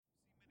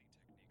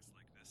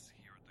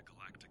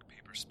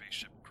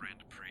spaceship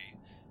Grand Prix.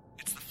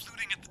 It's the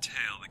fluting at the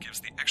tail that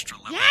gives the extra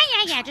level.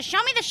 Yeah. Just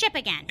show me the ship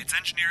again. Its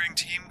engineering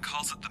team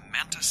calls it the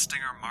Manta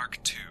Stinger Mark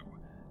II.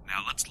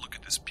 Now let's look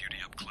at this beauty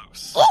up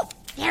close. Oh,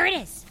 there it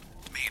is.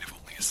 Made of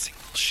only a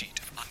single sheet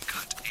of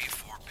uncut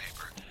A4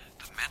 paper,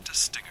 the Manta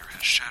Stinger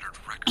has shattered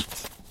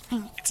records.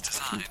 Its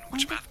design,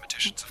 which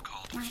mathematicians have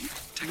called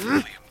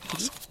technically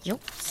impossible,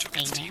 took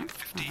its team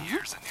 50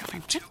 years and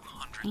nearly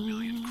 200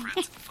 million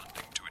credits in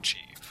funding to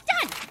achieve.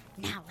 Done!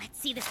 Now let's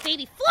see this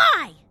baby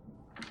fly!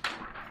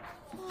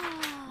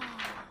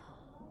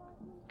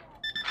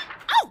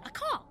 Oh, a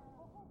call.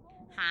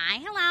 Hi,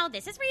 hello,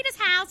 this is Rita's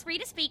house.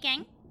 Rita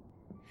speaking.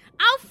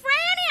 Oh,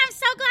 Franny, I'm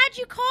so glad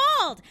you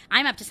called.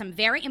 I'm up to some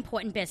very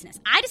important business.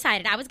 I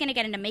decided I was going to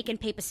get into making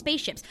paper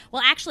spaceships.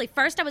 Well, actually,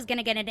 first I was going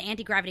to get into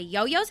anti-gravity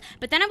yo-yos,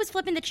 but then I was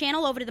flipping the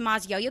channel over to the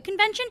Mars Yo-Yo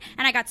Convention,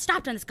 and I got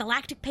stopped on this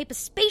galactic paper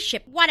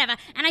spaceship, whatever,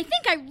 and I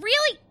think I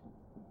really...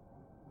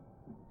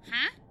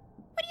 Huh?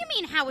 What do you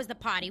mean, how was the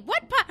party?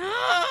 What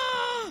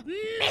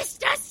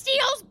Mr.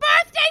 Steele's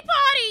birthday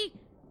party!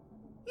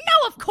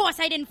 No, of course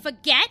I didn't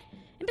forget.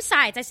 And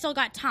besides, I still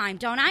got time,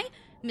 don't I?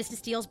 Mr.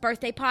 Steele's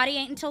birthday party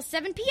ain't until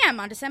 7 p.m.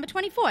 on December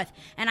 24th,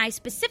 and I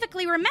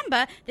specifically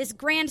remember this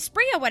grand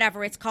spree or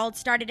whatever it's called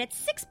started at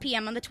 6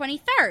 p.m. on the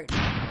 23rd.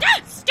 Ah,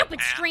 stupid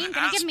screen,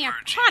 gonna give me a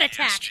heart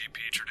attack.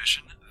 SGP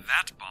tradition,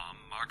 that bomb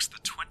marks the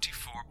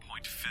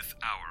 24.5th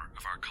hour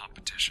of our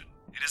competition.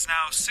 It is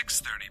now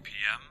 6:30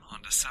 p.m.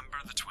 on December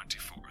the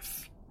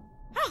 24th.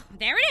 Oh,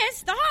 there it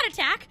is, the heart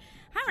attack.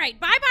 All right,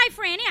 bye-bye,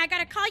 Franny. I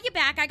gotta call you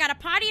back. I got a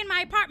party in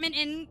my apartment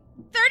in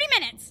 30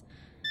 minutes.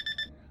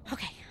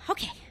 Okay.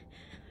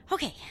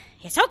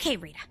 It's okay,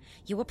 Rita.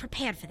 You were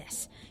prepared for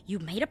this. You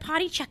made a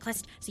party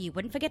checklist so you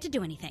wouldn't forget to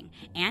do anything.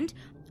 And,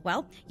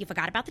 well, you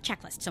forgot about the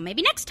checklist. So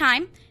maybe next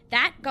time,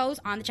 that goes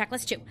on the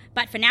checklist too.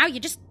 But for now, you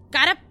just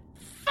gotta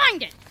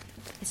find it.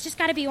 It's just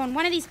gotta be on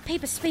one of these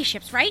paper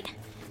spaceships, right?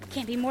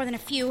 Can't be more than a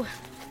few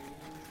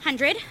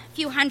hundred.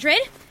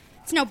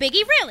 It's no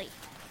biggie, really.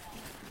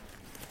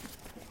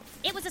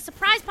 It was a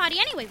surprise party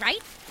anyway, right?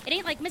 It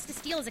ain't like Mr.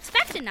 Steele is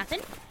expecting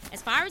nothing.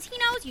 As far as he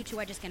knows, you two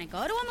are just gonna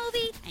go to a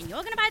movie, and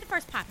you're gonna buy the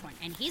first popcorn,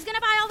 and he's gonna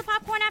buy all the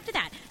popcorn after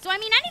that. So, I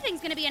mean, anything's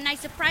gonna be a nice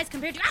surprise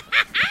compared to...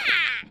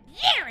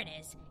 There it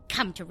is!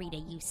 Come to Rita,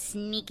 you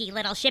sneaky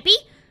little shippy.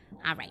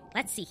 All right,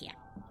 let's see here.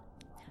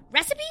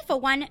 Recipe for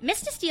one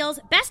Mr. Steele's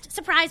best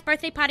surprise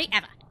birthday party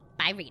ever,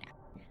 by Rita.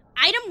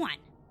 Item 1,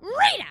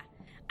 Rita!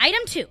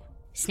 Item 2,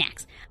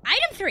 snacks.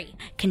 Item 3,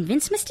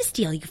 convince Mr.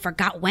 Steele you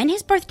forgot when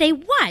his birthday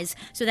was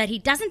so that he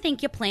doesn't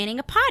think you're planning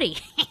a party.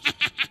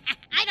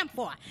 Item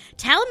 4,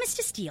 tell Mr.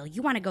 Steele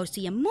you want to go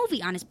see a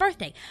movie on his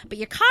birthday, but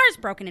your car is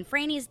broken and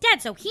Franny is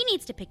dead, so he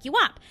needs to pick you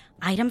up.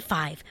 Item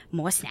 5,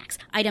 more snacks.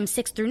 Item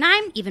 6 through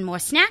 9, even more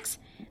snacks.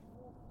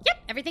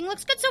 Yep, everything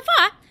looks good so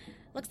far.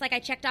 Looks like I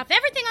checked off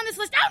everything on this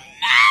list. Oh,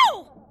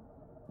 no!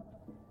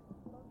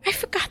 I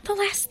forgot the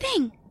last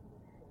thing.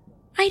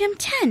 Item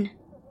 10,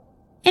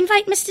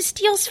 invite Mr.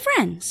 Steele's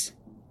friends.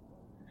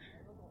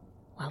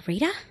 Well,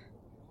 Rita,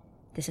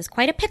 this is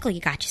quite a pickle you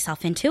got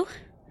yourself into.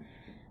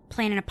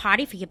 Planning a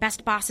party for your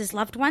best boss's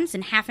loved ones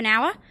in half an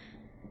hour?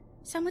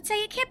 Some would say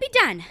it can't be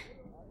done.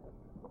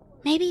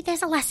 Maybe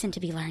there's a lesson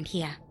to be learned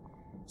here,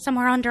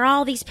 somewhere under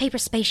all these paper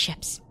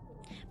spaceships.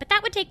 But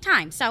that would take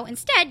time, so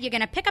instead you're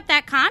going to pick up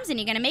that comms and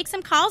you're going to make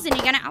some calls and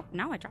you're going to... Oh,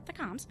 no, I dropped the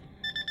comms.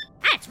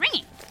 Ah, it's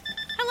ringing.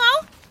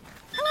 Hello?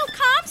 Hello,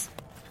 comms?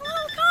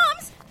 Hello,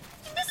 comms?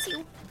 I miss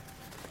you.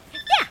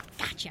 Yeah,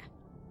 gotcha.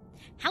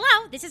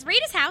 Hello, this is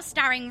Rita's house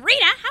starring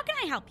Rita. How can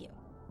I help you?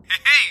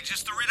 Hey,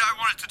 just the Rita I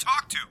wanted to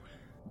talk to.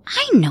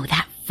 I know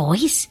that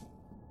voice.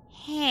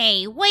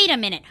 Hey, wait a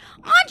minute.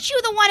 Aren't you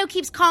the one who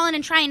keeps calling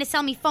and trying to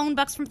sell me phone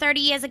books from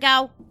 30 years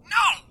ago?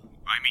 No!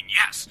 I mean,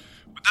 yes,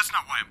 but that's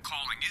not why I'm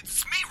calling.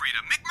 It's me,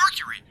 Rita, Mick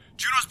Mercury,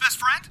 Juno's best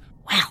friend.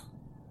 Well,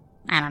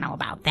 I don't know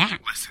about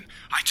that. Listen,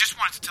 I just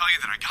wanted to tell you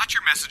that I got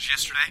your message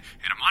yesterday,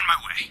 and I'm on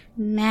my way.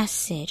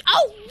 Message?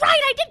 Oh,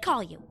 right, I did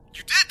call you.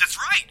 You did, that's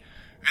right.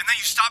 And then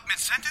you stopped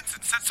mid-sentence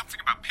and said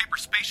something about paper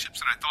spaceships,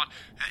 and I thought,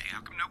 hey,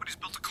 how come nobody's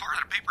built a car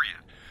out of paper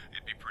yet?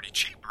 It'd be pretty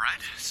cheap,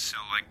 right? So,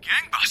 like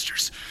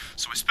gangbusters.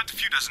 So I spent a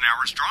few dozen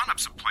hours drawing up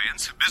some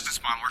plans, a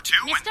business model or two,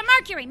 Mr.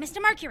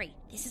 Mercury,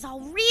 this is all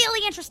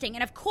really interesting,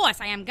 and of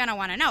course I am gonna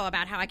want to know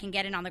about how I can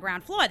get in on the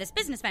ground floor of this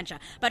business venture.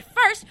 But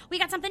first, we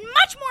got something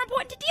much more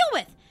important to deal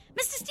with.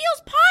 Mr.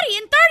 Steele's party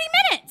in 30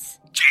 minutes!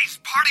 Jay's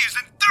party is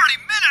in 30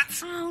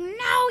 minutes! Oh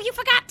no, you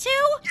forgot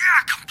too?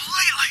 Yeah,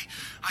 completely!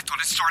 I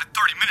thought it started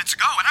 30 minutes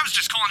ago, and I was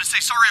just calling to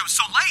say sorry I was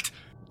so late.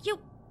 You...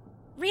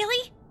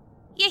 really?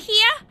 You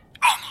here?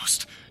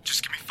 Almost.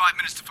 Just give me 5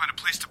 minutes to find a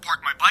place to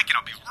park my bike, and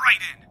I'll be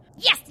right in.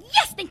 Yes,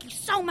 thank you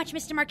so much,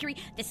 Mr. Mercury.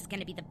 This is going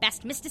to be the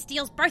best Mr.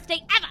 Steele's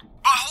birthday ever.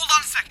 Hold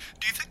on a sec.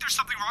 Do you think there's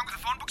something wrong with the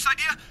phone books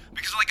idea?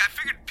 Because, I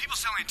figured people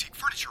sell antique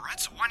furniture, right?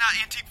 So why not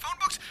antique phone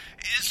books?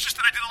 It's just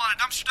that I did a lot of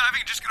dumpster diving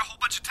and just got a whole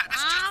bunch of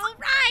All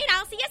right,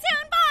 I'll see you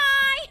soon.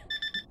 Bye.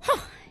 Whew,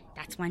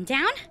 that's one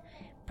down.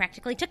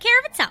 Practically took care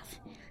of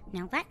itself.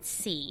 Now, let's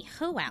see.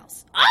 Who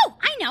else? Oh,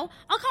 I know.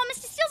 I'll call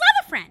Mr. Steele's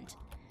other friend.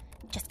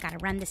 Just gotta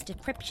run this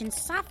decryption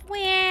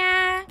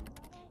software.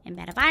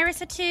 embed a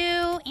virus or two,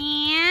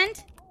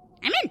 and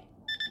I'm in.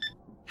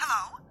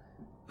 Hello?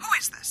 Who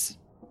is this?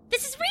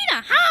 This is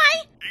Rita.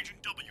 Hi.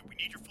 Agent W, we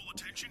need your full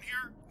attention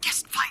here.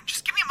 Yes, fine,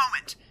 just give me a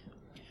moment.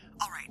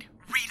 All right,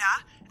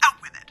 Rita,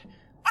 out with it.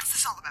 What's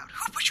this all about?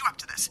 Who put you up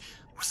to this?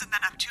 Was it the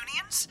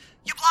Neptunians?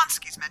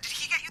 Yablonsky's men, did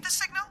he get you the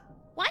signal?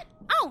 What?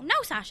 Oh, no,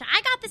 Sasha.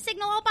 I got the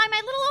signal all by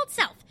my little old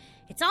self.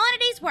 It's all in a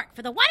day's work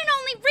for the one and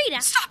only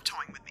Rita. Stop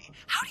toying with me.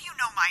 How do you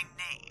know my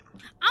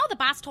name? Oh, the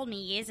boss told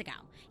me years ago.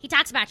 He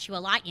talks about you a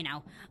lot, you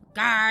know.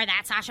 Grr,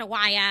 that's Sasha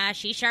Waya.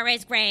 She sure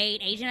is great.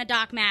 Agent of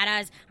Dark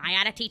Matters. I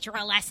ought to teach her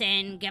a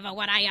lesson, give her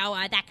what I owe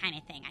her, that kind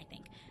of thing, I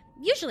think.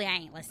 Usually I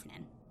ain't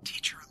listening.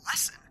 Teach her a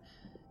lesson?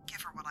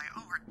 Give her what I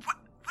owe her? What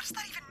does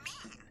that even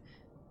mean?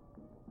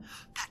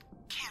 That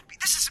can't be.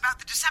 This is about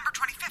the December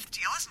 25th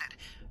deal, isn't it?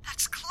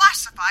 That's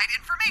classified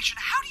information.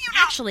 How do you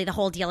know? Actually, the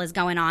whole deal is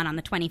going on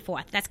the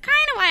 24th. That's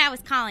kind of why I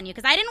was calling you,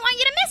 because I didn't want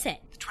you to miss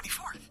it. The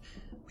 24th?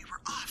 We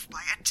were off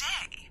by a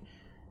day.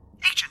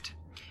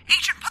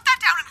 Agent, put that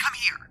down and come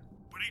here.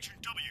 But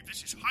Agent W,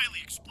 this is highly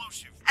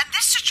explosive. And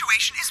this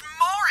situation is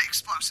more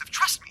explosive.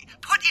 Trust me.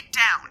 Put it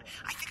down.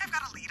 I think I've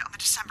got a lead on the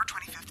December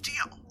 25th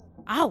deal.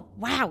 Oh,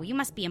 wow. You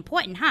must be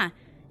important, huh?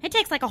 It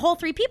takes like a whole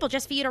 3 people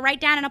just for you to write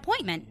down an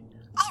appointment.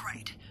 All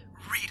right,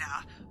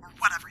 Rita, or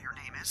whatever your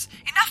name is,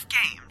 enough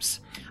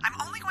games. I'm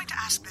only going to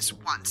ask this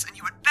once, and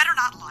you had better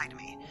not lie to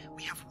me.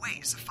 We have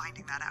ways of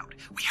finding that out.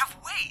 We have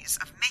ways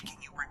of making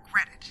you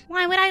regret it.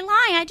 Why would I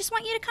lie? I just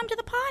want you to come to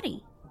the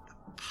party.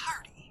 The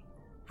party?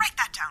 Write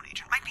that down,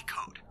 Agent. Might be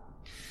code.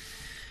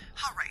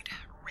 All right,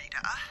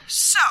 Rita.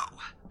 So,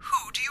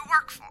 who do you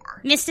work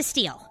for? Mr.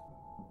 Steele.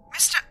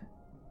 Mr.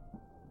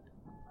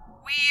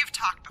 We've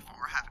talked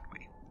before, haven't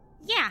we?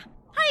 Yeah.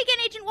 Hi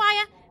again, Agent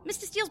Waya.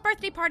 Mr. Steele's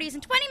birthday party is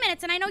in 20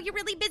 minutes, and I know you're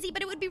really busy,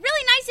 but it would be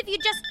really nice if you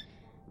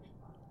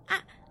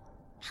just...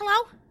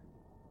 hello?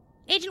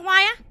 Agent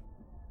Waya?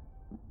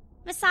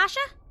 Miss Sasha?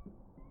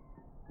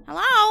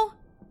 Hello?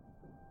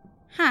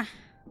 Huh.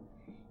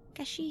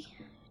 Guess she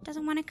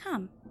doesn't want to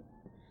come.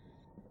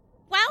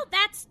 Well,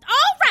 that's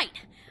all right.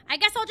 I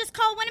guess I'll just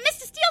call one of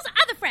Mr. Steele's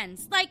other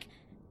friends, like...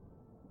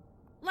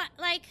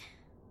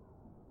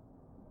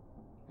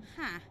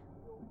 Huh.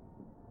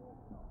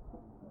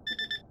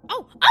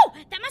 Oh,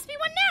 that must be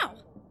one now.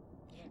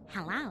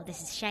 Hello,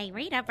 this is Shay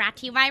Rita, brought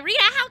to you by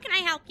Rita. How can I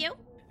help you?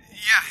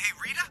 Yeah, hey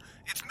Rita,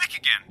 it's Mick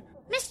again.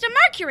 Mr.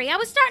 Mercury, I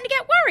was starting to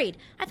get worried.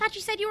 I thought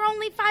you said you were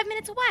only 5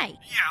 minutes away.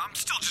 Yeah, I'm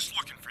still just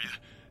looking for you.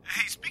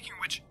 Hey, speaking of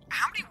which,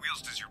 how many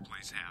wheels does your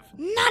place have?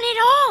 None at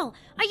all.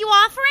 Are you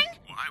offering?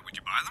 Why, would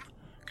you buy them?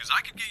 Because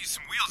I could get you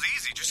some wheels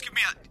easy. Just give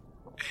me a...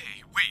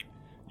 Hey, wait.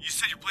 You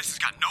said your place has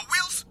got no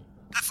wheels?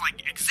 That's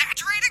like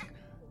exaggerating?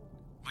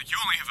 Like you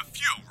only have a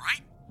few,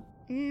 right?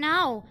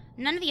 No.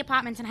 None of the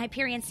apartments in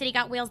Hyperion City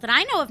got wheels that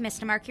I know of,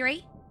 Mr.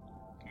 Mercury.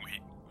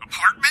 Wait,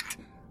 apartment?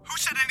 Who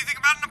said anything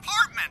about an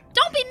apartment?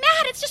 Don't be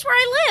mad. It's just where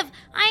I live.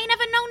 I ain't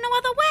ever known no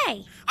other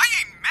way. I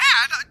ain't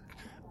mad.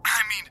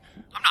 I mean,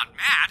 I'm not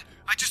mad.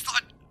 I just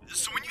thought...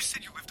 So when you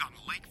said you lived on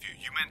Lakeview,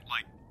 you meant,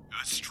 like,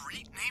 a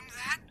street named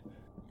that?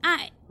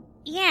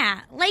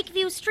 Yeah.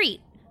 Lakeview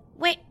Street.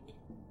 Wait,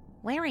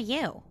 where are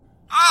you?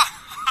 Oh,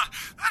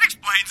 that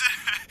explains it.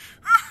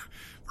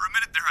 For a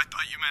minute there, I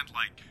thought you meant,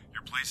 like,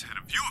 your place had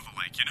a view of a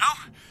lake, you know?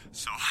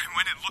 So I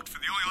went and looked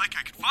for the only lake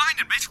I could find,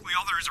 and basically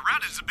all there is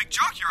around it is a big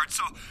junkyard,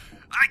 so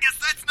I guess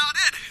that's not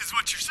it, is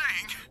what you're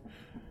saying.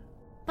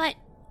 But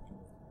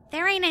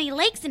there ain't any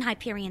lakes in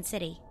Hyperion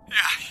City.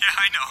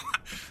 Yeah, I know.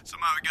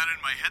 Somehow it got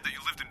in my head that you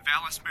lived in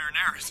Valles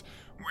Marineris.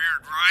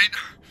 Weird, right?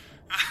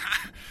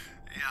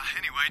 Yeah,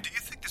 anyway, do you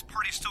think this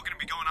party's still going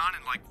to be going on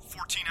in, like,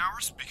 14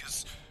 hours?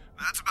 Because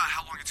that's about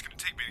how long it's going to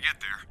take me to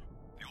get there.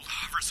 The old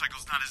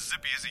hovercycle's not as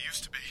zippy as it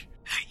used to be.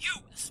 Hey, you!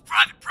 This is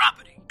private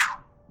property.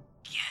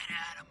 Get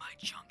out of my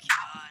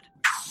junkyard.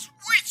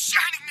 Sweet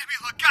shining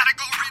nebula! Gotta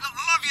go, Rita!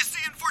 Love you!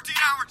 See you in 14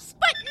 hours!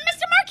 But,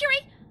 Mr.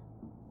 Mercury!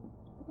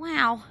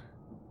 Wow.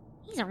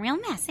 He's a real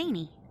mess, ain't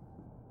he?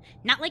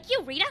 Not like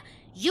you, Rita.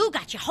 You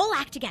got your whole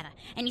act together,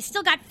 and you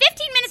still got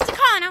 15 minutes to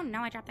call. And oh,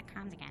 no, I dropped the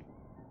comms again.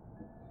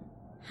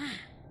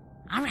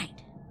 All right.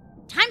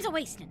 Time's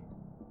a-wasting.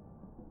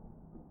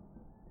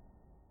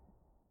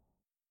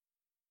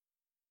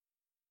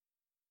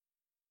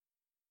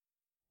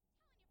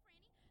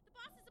 The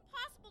boss is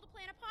impossible to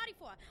plan a party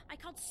for. I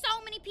called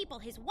so many people.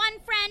 His one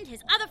friend,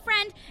 his other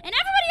friend, and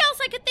everybody else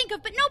I could think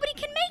of, but nobody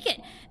can make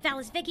it.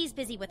 Valis Vicky's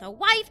busy with a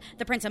wife.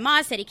 The Prince of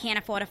Mars said he can't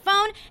afford a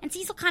phone. And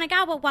Cecil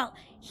Kanagawa, well,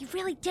 he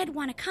really did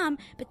want to come,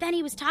 but then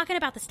he was talking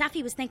about the stuff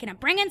he was thinking of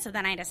bringing, so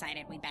then I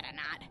decided we better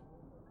not.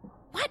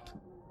 What?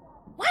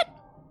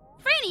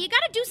 Franny, you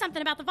gotta do something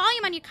about the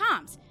volume on your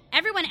comms.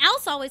 Everyone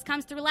else always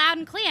comes through loud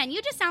and clear, and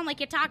you just sound like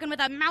you're talking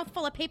with a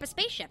mouthful of paper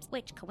spaceships,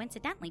 which,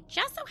 coincidentally,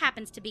 just so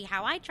happens to be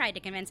how I tried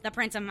to convince the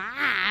Prince of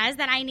Mars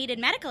that I needed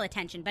medical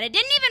attention, but it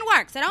didn't even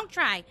work, so don't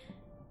try.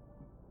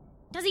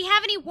 Does he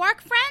have any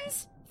work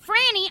friends?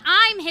 Franny,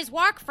 I'm his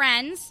work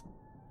friends.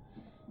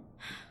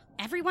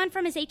 Everyone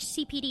from his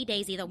HCPD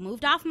days either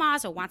moved off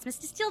Mars or wants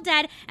Mr. Steele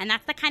dead, and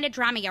that's the kind of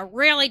drama you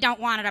really don't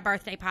want at a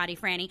birthday party,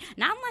 Franny.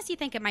 Not unless you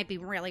think it might be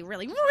really,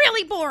 really,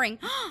 really boring.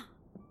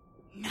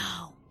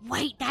 No,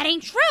 wait, that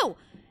ain't true.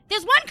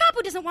 There's one cop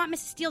who doesn't want Mr.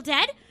 Steele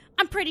dead,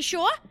 I'm pretty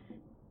sure.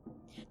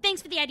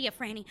 Thanks for the idea,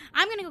 Franny.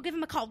 I'm gonna go give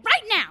him a call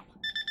right now.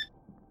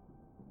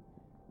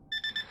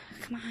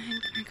 Come on.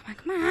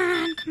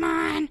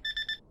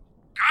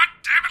 God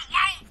damn it,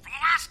 Lou! For the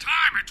last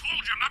time, I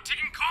told you I'm not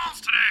taking calls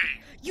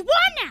today. You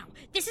are now.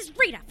 This is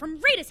Rita from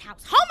Rita's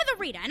house, home of the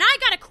Rita, and I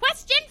got a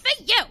question for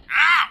you.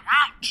 Ah,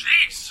 wow,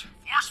 jeez.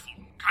 Forceful.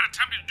 Kind of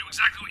tempted to do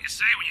exactly what you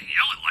say when you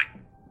yell it like...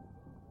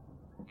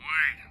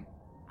 Wait,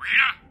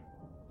 Rita?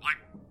 Like,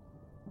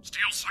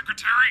 Steele's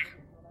secretary?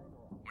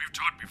 We've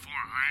talked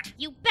before, right?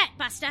 You bet,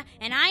 Buster,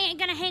 and I ain't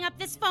gonna hang up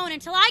this phone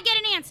until I get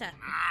an answer.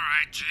 All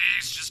right,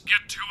 jeez, just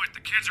get to it.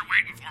 The kids are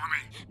waiting for me.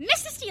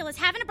 Mr. Steele is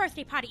having a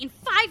birthday party in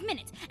 5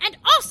 minutes, and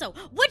also,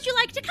 would you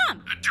like to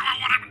come? Do I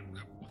want to...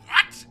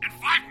 What? In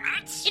 5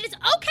 minutes? It is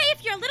okay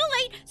if you're a little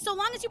late, so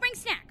long as you bring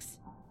snacks.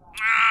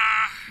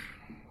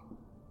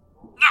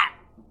 No.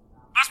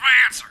 That's my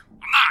answer.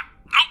 I'm not.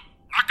 Nope,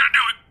 not gonna do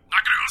it.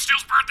 Not gonna go to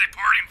Steele's birthday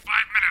party in 5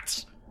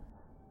 minutes.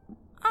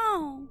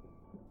 Oh.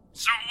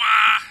 So,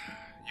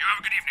 you have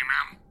a good evening,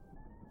 ma'am.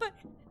 But...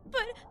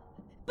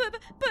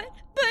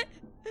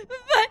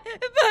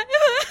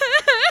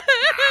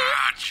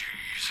 Ah,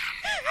 jeez.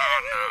 Oh,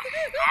 no.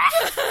 Off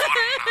the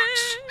phone box.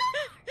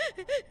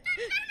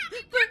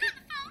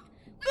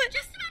 We're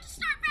just about to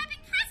start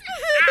wrapping presents.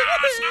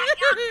 Yeah, it's not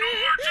work no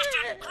more. Just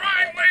a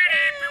crying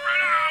lady. Be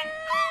right out.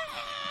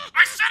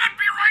 I said I'd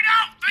be right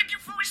out. Thank you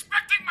for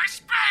respecting my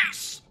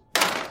space.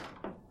 All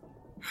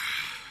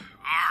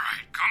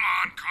right, come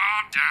on,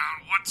 calm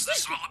down. What's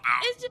this all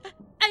about?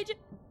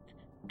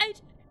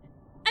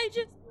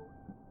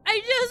 I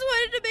just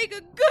wanted to make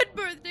a good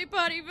birthday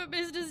party for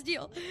Mr.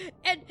 Steele.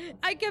 And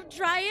I kept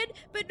trying,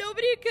 but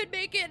nobody could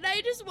make it, and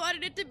I just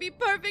wanted it to be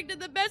perfect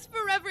and the best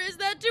forever. Is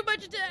that too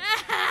much to...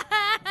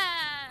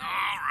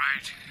 All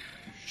right.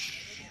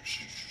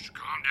 Shh.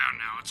 Calm down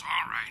now. It's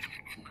all right.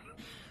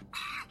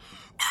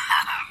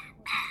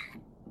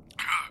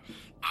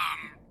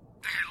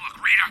 Hey,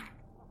 look, Rita.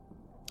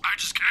 I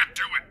just can't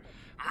do it.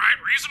 All right,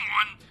 reason 1,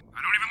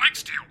 I don't even like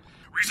Steele.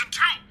 Reason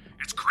 2,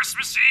 it's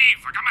Christmas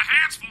Eve. I got my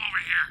hands full over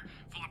here.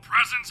 Full of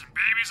presents and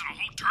babies and a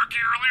whole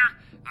turkey earlier.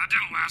 That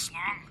didn't last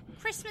long.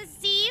 Christmas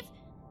Eve?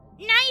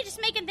 Now you're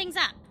just making things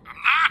up. I'm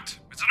not.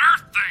 It's an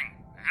Earth thing.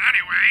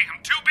 Anyway,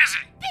 I'm too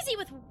busy. Busy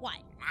with what?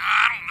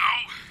 I don't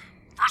know.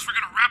 First we're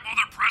gonna wrap all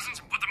their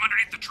presents and put them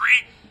underneath the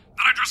tree.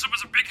 Then I dress up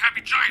as a big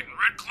happy giant in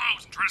red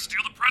clothes and try to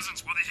steal the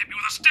presents while they hit me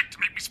with a stick to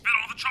make me spit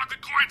all the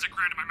chocolate coins I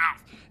crammed in my mouth.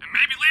 And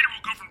maybe later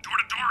we'll go from door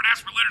to door and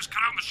ask for letters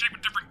cut out in the shape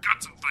of different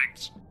guts and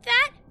things.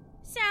 That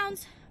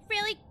sounds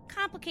really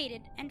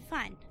complicated and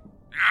fun.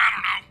 Yeah, I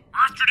don't know.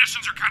 Earth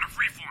traditions are kind of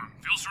freeform.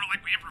 Feels sort of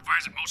like we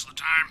improvise it most of the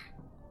time.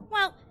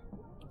 Well,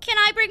 can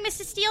I bring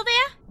Mr. Steele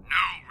there?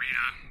 No,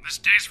 Rita. This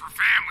day's for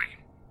family.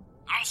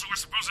 Also, we're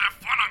supposed to have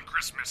fun on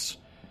Christmas.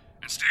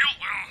 And Steele,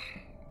 well,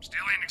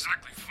 Steele ain't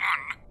exactly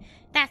fun.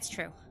 That's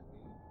true.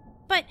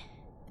 But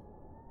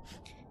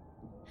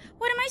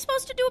what am I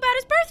supposed to do about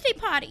his birthday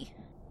party?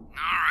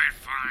 Alright,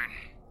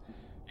 fine.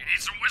 You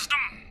need some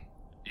wisdom?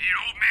 You need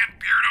old man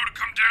Beardo to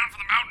come down from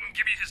the mountain and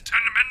give you his 10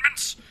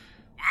 amendments?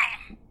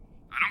 Well,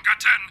 I don't got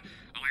 10.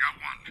 I only got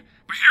 1.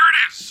 But here it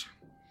is.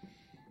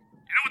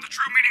 You know what the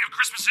true meaning of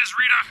Christmas is,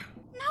 Rita?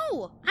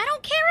 No, I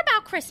don't care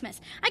about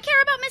Christmas. I care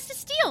about Mr.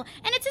 Steele,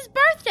 and it's his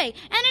birthday,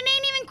 and it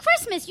ain't even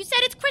Christmas. You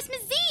said it's Christmas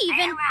Eve,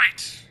 and... All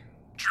right.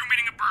 True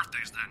meaning of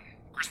birthdays, then.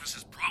 Christmas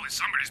is probably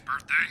somebody's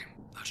birthday.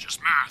 That's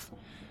just math.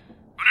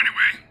 But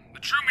anyway,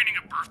 the true meaning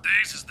of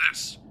birthdays is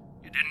this.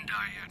 You didn't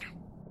die yet.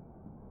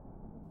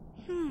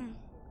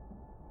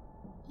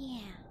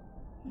 Yeah.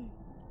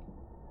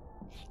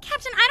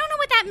 Captain, I don't know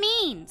what that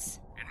means.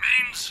 It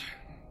means,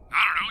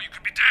 I don't know, you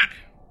could be dead.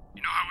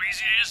 You know how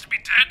easy it is to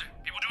be dead?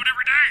 People do it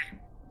every day.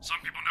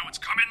 Some people know it's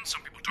coming,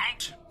 some people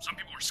don't. Some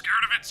people are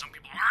scared of it, some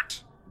people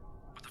aren't.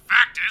 But the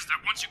fact is that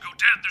once you go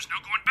dead, there's no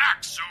going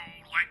back. So,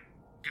 like,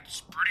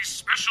 it's pretty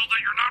special that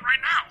you're not right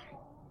now.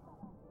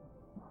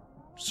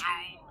 So,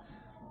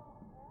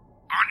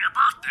 on your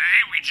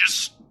birthday, we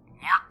just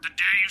marked the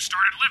day you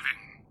started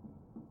living.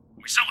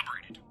 We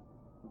celebrated.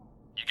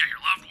 You get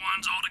your loved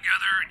ones all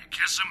together and you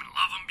kiss them and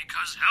love them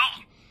because,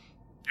 hell,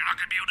 you're not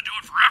going to be able to do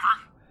it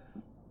forever.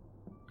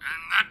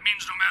 And that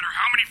means no matter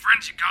how many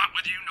friends you got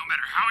with you, no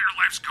matter how your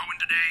life's going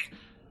today,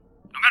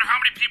 no matter how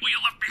many people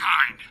you left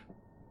behind,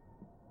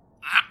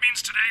 that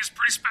means today is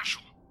pretty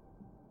special.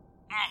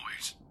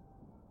 Always.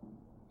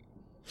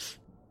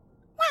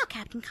 Wow,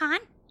 Captain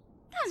Khan.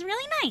 That was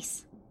really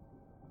nice.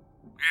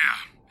 Yeah,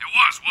 it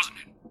was, wasn't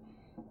it?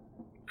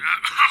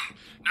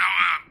 Now,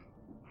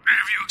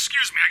 if you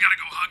excuse me, I gotta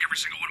go hug every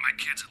single one of my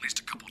kids at least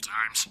a couple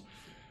times.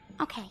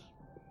 Okay.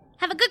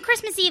 Have a good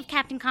Christmas Eve,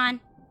 Captain Khan.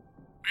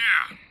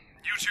 Yeah,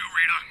 you too,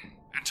 Rita.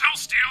 And tell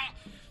Steele...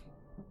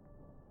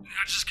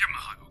 just give him a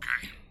hug,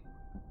 okay?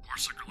 Poor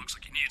sucker looks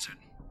like he needs it.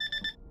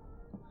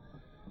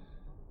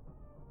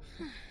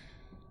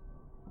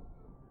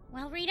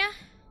 Well, Rita,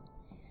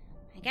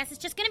 I guess it's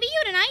just gonna be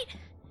you tonight.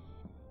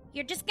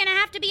 You're just gonna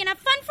have to be enough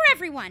fun for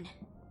everyone.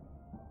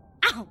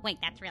 Oh, wait,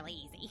 that's really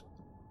easy.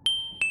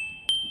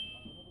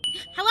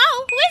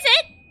 Hello, who is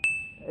it?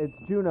 It's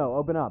Juno.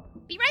 Open up.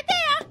 Be right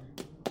there.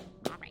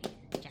 All right,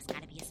 just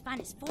gotta be as fun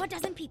as 4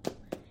 dozen people.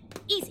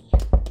 Easy.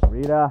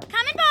 Rita.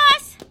 Coming,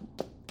 boss.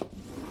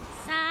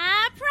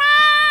 Surprise!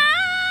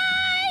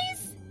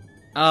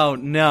 Oh,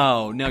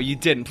 no, you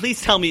didn't.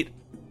 Please tell me...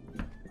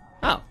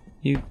 Oh,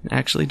 you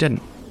actually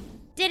didn't.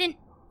 Didn't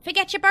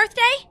forget your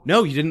birthday?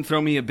 No, you didn't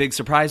throw me a big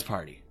surprise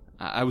party.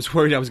 I was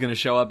worried I was going to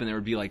show up and there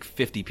would be like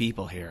 50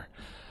 people here.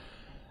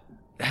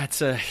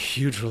 That's a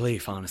huge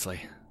relief,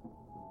 honestly.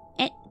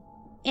 It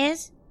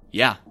is?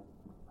 Yeah.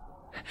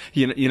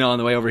 You know, on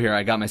the way over here,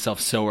 I got myself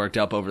so worked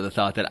up over the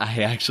thought that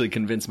I actually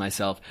convinced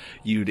myself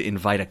you'd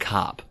invite a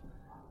cop.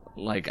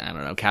 Like, I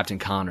don't know, Captain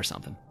Khan or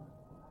something.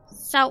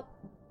 So,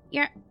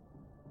 you're...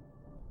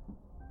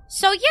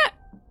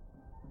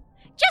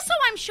 Just so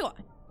I'm sure,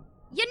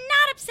 you're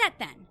not upset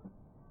then?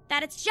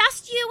 That it's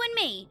just you and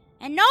me,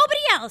 and nobody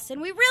else,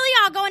 and we really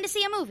are going to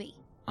see a movie?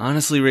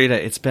 Honestly,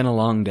 Rita, it's been a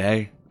long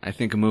day. I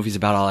think a movie's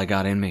about all I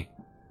got in me.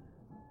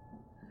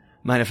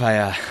 Mind if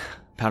I,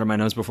 powder my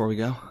nose before we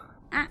go?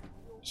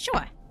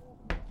 Sure.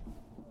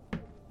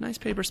 Nice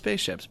paper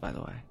spaceships, by the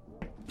way.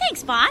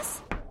 Thanks,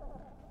 boss.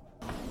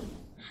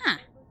 Huh.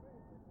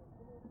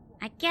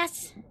 I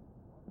guess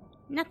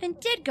nothing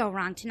did go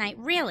wrong tonight,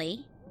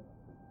 really.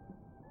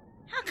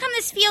 How come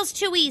this feels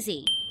too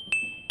easy?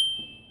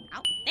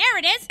 Oh, there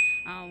it is.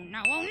 Oh,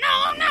 no, oh, no,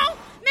 oh, no.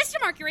 Mr.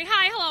 Mercury,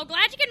 hi, hello.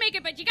 Glad you can make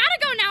it, but you gotta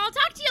go now. I'll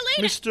talk to you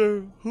later.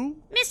 Mr. who?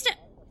 Mr.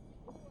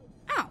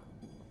 Oh,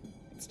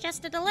 it's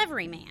just a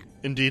delivery man.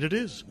 Indeed it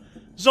is.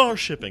 Czar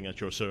Shipping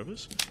at your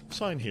service.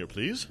 Sign here,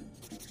 please.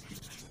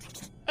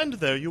 And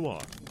there you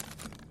are.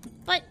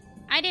 But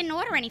I didn't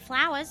order any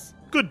flowers.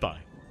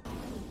 Goodbye.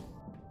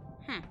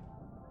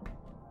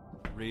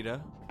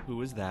 Rita, who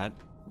was that?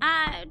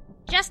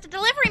 Just a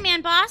delivery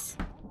man, boss.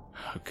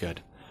 Oh,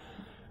 good.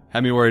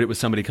 Had me worried it was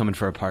somebody coming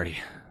for a party.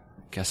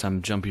 Guess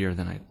I'm jumpier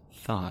than I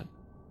thought.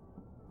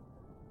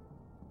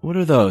 What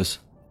are those?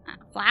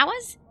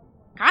 Flowers?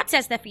 God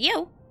says they're for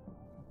you.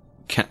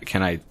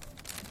 Can I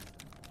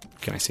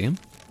see them?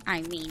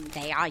 I mean,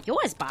 they are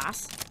yours,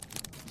 boss.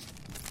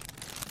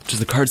 Does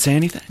the card say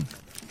anything?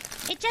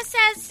 It just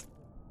says,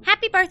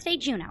 Happy birthday,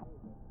 Juno.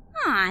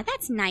 Aw,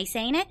 that's nice,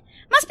 ain't it?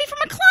 Must be from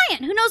a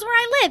client who knows where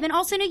I live and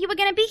also knew you were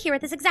going to be here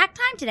at this exact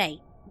time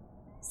today.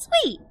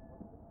 Sweet.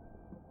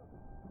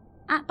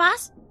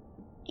 Boss?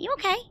 Are you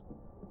okay?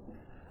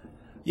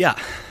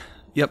 Yeah.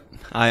 Yep.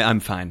 I'm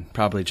fine.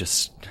 Probably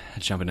just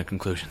jumping to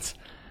conclusions.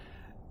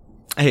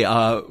 Hey,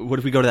 what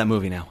if we go to that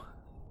movie now?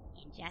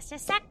 In just a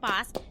sec,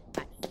 boss.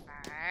 But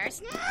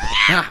first...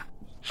 Ah.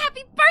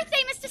 Happy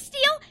birthday, Mr.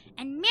 Steele,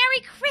 and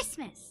Merry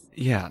Christmas.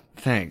 Yeah,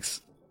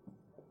 thanks.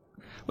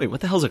 Wait,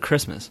 what the hell's a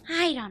Christmas?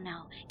 I don't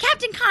know.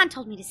 Captain Khan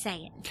told me to say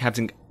it.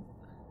 Captain...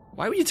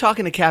 Why were you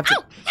talking to Captain...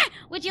 Oh!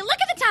 Would you look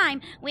at the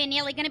time? We're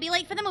nearly going to be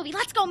late for the movie.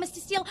 Let's go, Mr.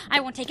 Steele. I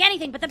won't take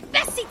anything but the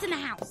best seats in the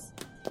house.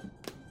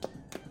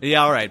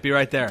 Yeah, all right. Be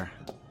right there.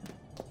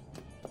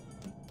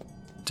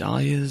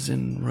 Dahlias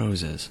and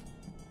roses.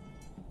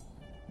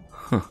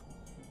 Huh.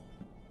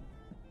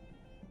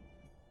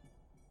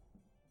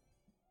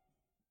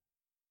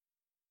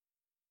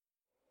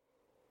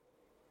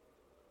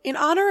 In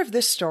honor of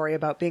this story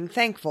about being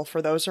thankful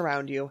for those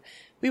around you,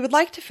 we would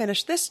like to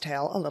finish this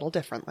tale a little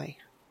differently.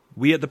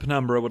 We at the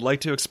Penumbra would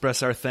like to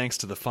express our thanks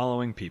to the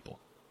following people.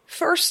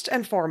 First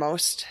and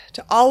foremost,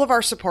 to all of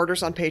our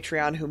supporters on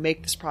Patreon who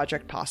make this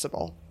project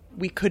possible.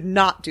 We could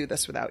not do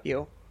this without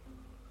you.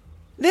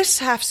 This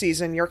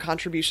half-season, your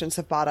contributions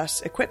have bought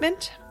us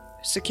equipment,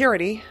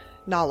 security,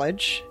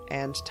 knowledge,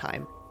 and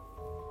time.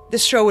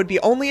 This show would be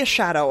only a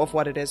shadow of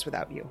what it is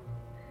without you.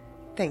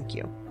 Thank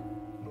you.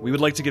 We would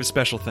like to give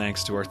special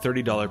thanks to our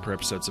 $30 per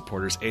episode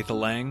supporters Atha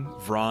Lang,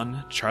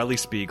 Vron, Charlie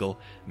Spiegel,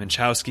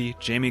 Minchowski,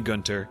 Jamie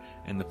Gunter,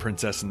 and the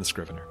Princess and the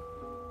Scrivener.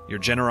 Your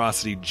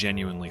generosity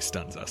genuinely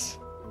stuns us.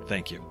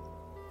 Thank you.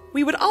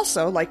 We would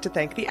also like to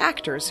thank the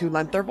actors who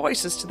lent their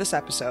voices to this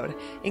episode,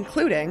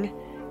 including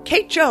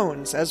Kate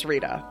Jones as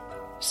Rita,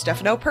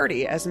 Stefano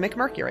Purdy as Mick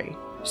Mercury,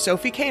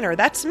 Sophie Kaner,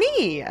 that's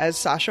me, as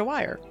Sasha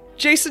Wire,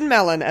 Jason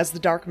Mellon as the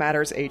Dark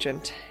Matters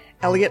agent,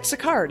 Elliot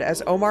Sicard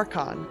as Omar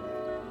Khan,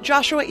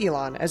 Joshua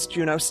Elon as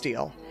Juno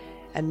Steele,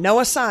 and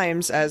Noah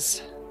Symes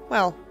as,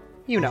 well,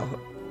 you know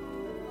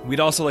who. We'd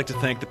also like to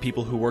thank the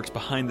people who worked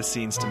behind the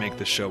scenes to make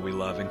this show we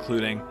love,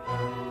 including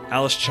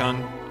Alice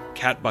Chung,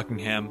 Kat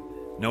Buckingham,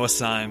 Noah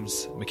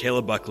Symes,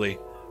 Michaela Buckley,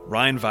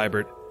 Ryan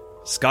Vibert,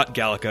 Scott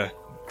Gallica,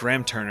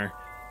 Graham Turner,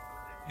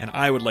 and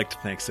I would like to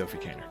thank Sophie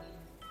Kaner.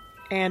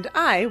 And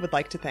I would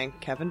like to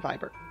thank Kevin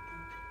Vibert.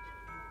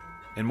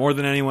 And more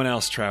than anyone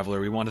else, Traveler,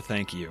 we want to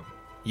thank you.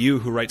 You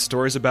who write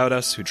stories about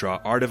us, who draw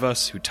art of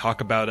us, who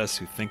talk about us,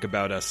 who think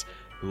about us,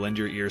 who lend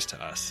your ears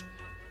to us.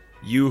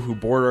 You who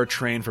board our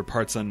train for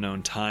parts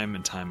unknown time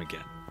and time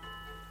again.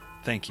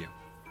 Thank you.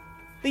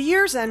 The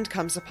year's end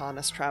comes upon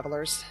us,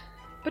 travelers.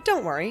 But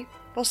don't worry,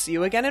 we'll see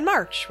you again in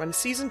March when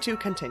Season 2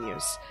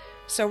 continues.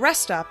 So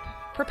rest up,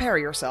 prepare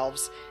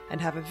yourselves,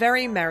 and have a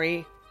very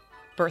merry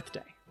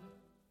birthday.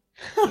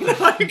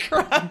 I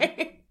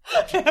cry.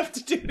 I have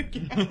to do it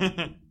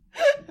again.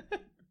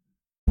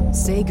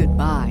 Say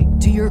goodbye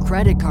to your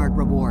credit card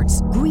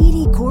rewards.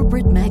 Greedy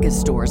corporate mega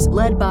stores,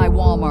 led by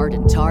Walmart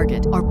and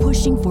Target, are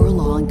pushing for a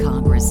law in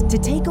Congress to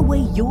take away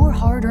your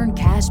hard-earned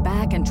cash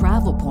back and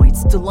travel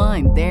points to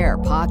line their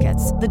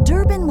pockets. The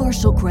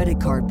Durbin-Marshall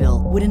credit card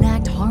bill would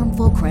enact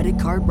harmful credit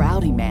card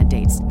routing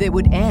mandates that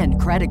would end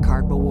credit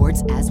card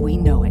rewards as we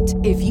know it.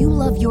 If you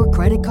love your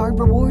credit card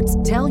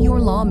rewards, tell your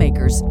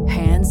lawmakers,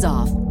 hands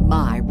off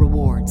my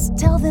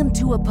rewards. Tell them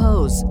to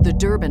oppose the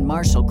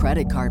Durbin-Marshall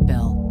credit card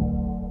bill.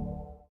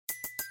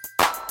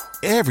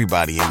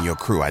 Everybody in your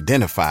crew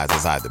identifies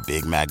as either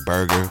Big Mac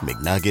Burger,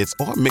 McNuggets,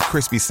 or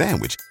McCrispy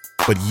Sandwich.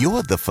 But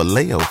you're the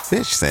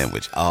Filet-O-Fish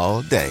Sandwich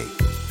all day.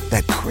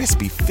 That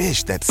crispy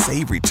fish, that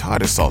savory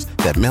tartar sauce,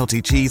 that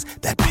melty cheese,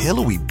 that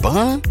pillowy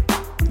bun.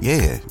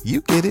 Yeah,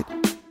 you get it.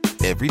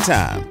 Every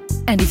time.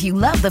 And if you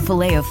love the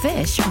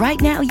Filet-O-Fish, right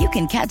now you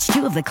can catch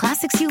 2 of the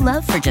classics you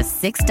love for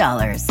just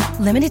 $6.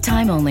 Limited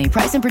time only.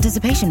 Price and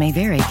participation may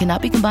vary.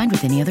 Cannot be combined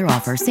with any other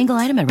offer. Single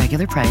item at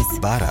regular price.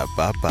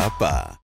 Ba-da-ba-ba-ba.